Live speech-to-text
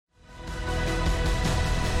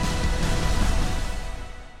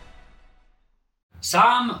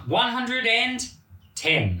Psalm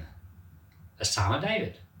 110, a Psalm of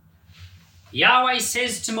David. Yahweh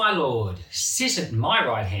says to my Lord, sit at my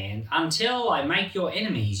right hand until I make your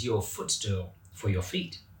enemies your footstool for your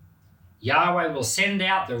feet. Yahweh will send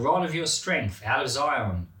out the rod of your strength out of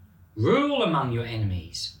Zion. Rule among your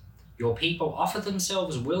enemies. Your people offer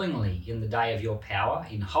themselves willingly in the day of your power,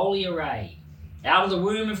 in holy array. Out of the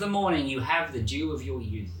womb of the morning you have the dew of your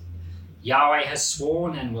youth. Yahweh has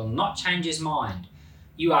sworn and will not change his mind.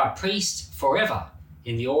 You are priest forever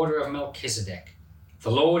in the order of Melchizedek.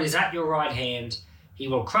 The Lord is at your right hand. He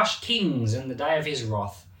will crush kings in the day of his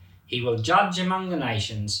wrath. He will judge among the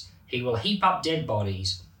nations. He will heap up dead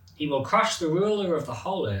bodies. He will crush the ruler of the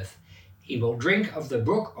whole earth. He will drink of the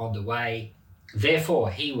brook on the way.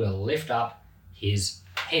 Therefore he will lift up his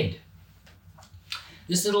head.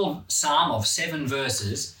 This little psalm of 7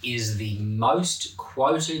 verses is the most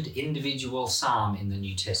quoted individual psalm in the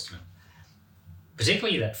New Testament.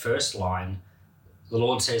 Particularly that first line, the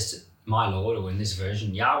Lord says to my Lord, or in this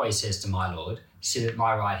version, Yahweh says to my Lord, sit at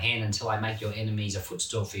my right hand until I make your enemies a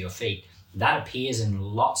footstool for your feet. That appears in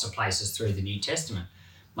lots of places through the New Testament.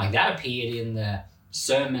 Like that appeared in the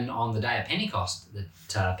sermon on the day of Pentecost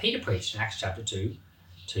that Peter preached in Acts chapter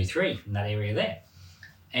 2:3, in that area there.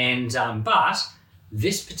 And but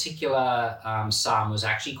this particular psalm was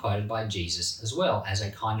actually quoted by Jesus as well as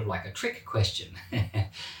a kind of like a trick question.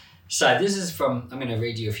 So this is I'm going to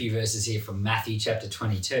read you a few verses here from Matthew chapter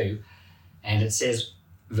 22, and it says,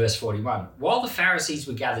 verse 41, while the Pharisees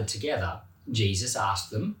were gathered together, Jesus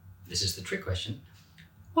asked them, this is the trick question,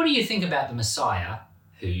 what do you think about the Messiah?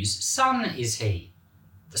 Whose son is he?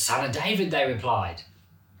 The son of David, they replied.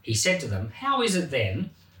 He said to them, how is it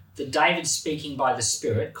then that David, speaking by the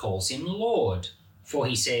Spirit, calls him Lord? For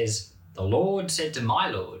he says, the Lord said to my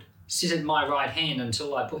Lord, sit at my right hand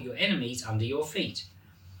until I put your enemies under your feet.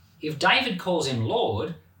 If David calls him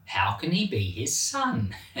Lord, how can he be his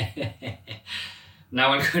son? No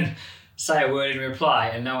one could say a word in reply,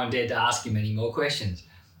 and no one dared to ask him any more questions.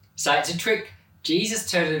 So it's a trick.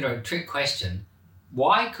 Jesus turned it into a trick question.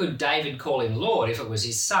 Why could David call him Lord if it was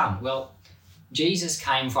his son? Well, Jesus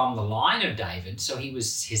came from the line of David, so he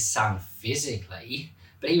was his son physically,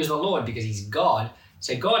 but he was the Lord because he's God.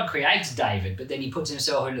 So God creates David, but then he puts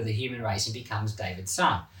himself into the human race and becomes David's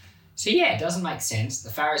son. So yeah, it doesn't make sense. The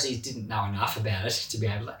Pharisees didn't know enough about it to be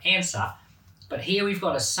able to answer. But here we've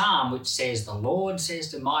got a psalm which says, the Lord says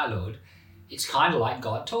to my Lord. It's kind of like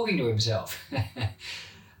God talking to himself.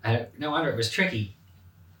 No wonder it was tricky.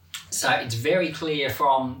 So it's very clear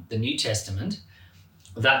from the New Testament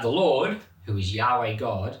that the Lord, who is Yahweh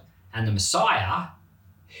God, and the Messiah,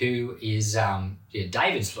 who is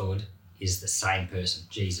David's Lord, is the same person,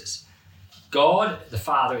 Jesus. God, the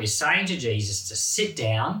Father, is saying to Jesus to sit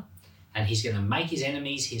down, and he's going to make his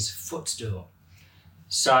enemies his footstool.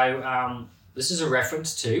 So this is a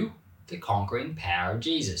reference to the conquering power of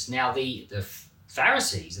Jesus. Now, the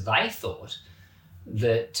Pharisees, they thought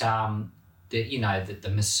that that the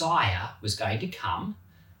Messiah was going to come,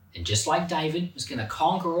 and just like David was going to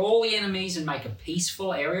conquer all the enemies and make a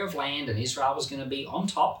peaceful area of land, and Israel was going to be on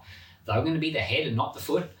top. They were going to be the head and not the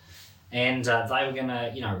foot, and they were going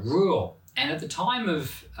to, rule. And at the time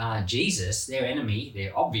of Jesus,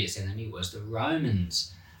 their obvious enemy, was the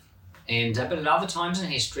Romans. And but at other times in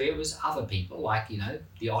history, it was other people like,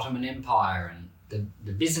 the Ottoman Empire and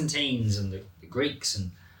the Byzantines and the Greeks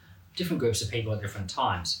and different groups of people at different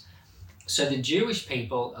times. So the Jewish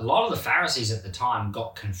people, a lot of the Pharisees at the time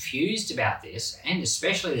got confused about this, and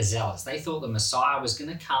especially the Zealots. They thought the Messiah was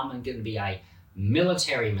going to come and going to be a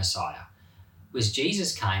military Messiah. Was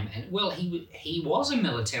Jesus came, and well, he was a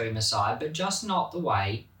military Messiah, but just not the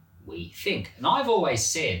way we think. And I've always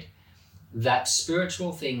said that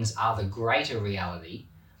spiritual things are the greater reality,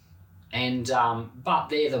 and but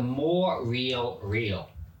they're the more real.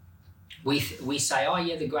 We say, oh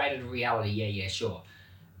yeah, the greater reality, yeah, sure.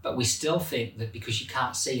 But we still think that because you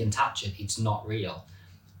can't see and touch it, it's not real.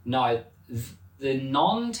 No, the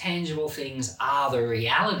non-tangible things are the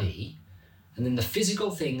reality, and then the physical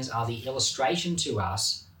things are the illustration to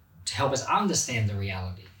us to help us understand the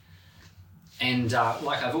reality. And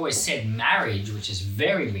like I've always said, marriage, which is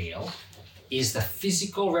very real, is the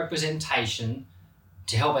physical representation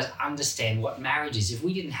to help us understand what marriage is. If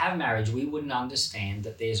we didn't have marriage, we wouldn't understand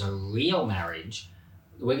that there's a real marriage.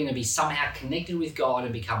 We're going to be somehow connected with God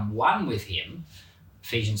and become one with him.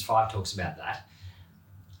 Ephesians 5 talks about that.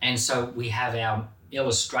 And so we have our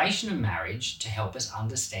illustration of marriage to help us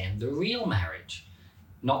understand the real marriage,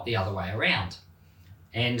 not the other way around.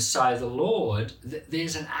 And so the Lord,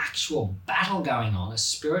 there's an actual battle going on, a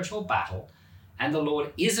spiritual battle, and the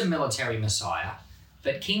Lord is a military Messiah,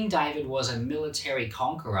 But King David was a military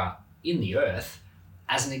conqueror in the earth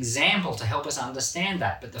as an example to help us understand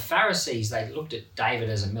that. But the Pharisees, they looked at David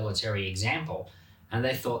as a military example and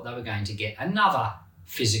they thought they were going to get another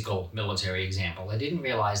physical military example. They didn't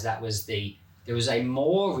realize there was a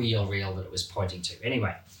more real that it was pointing to.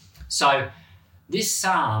 Anyway, so this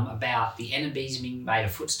psalm about the enemies being made a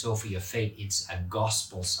footstool for your feet, it's a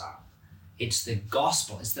gospel psalm. It's the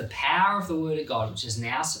gospel. It's the power of the word of God, which is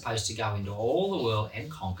now supposed to go into all the world and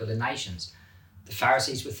conquer the nations. The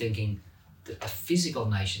Pharisees were thinking that the physical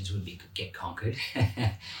nations would get conquered.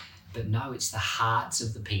 But no, it's the hearts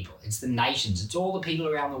of the people. It's the nations. It's all the people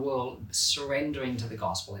around the world surrendering to the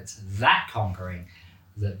gospel. It's that conquering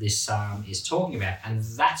that this psalm is talking about. And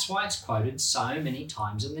that's why it's quoted so many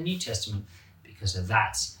times in the New Testament, because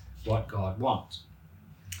that's what God wants.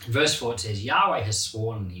 In verse 4 it says, Yahweh has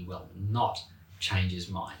sworn and he will not change his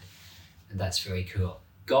mind. And that's very cool.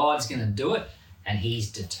 God's going to do it and he's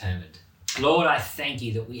determined. Lord, I thank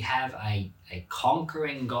you that we have a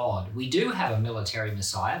conquering God. We do have a military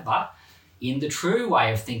Messiah, but in the true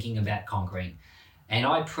way of thinking about conquering. And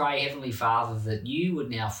I pray, Heavenly Father, that you would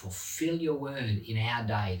now fulfill your word in our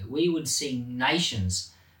day, that we would see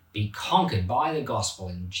nations be conquered by the gospel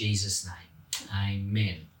in Jesus' name.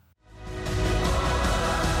 Amen.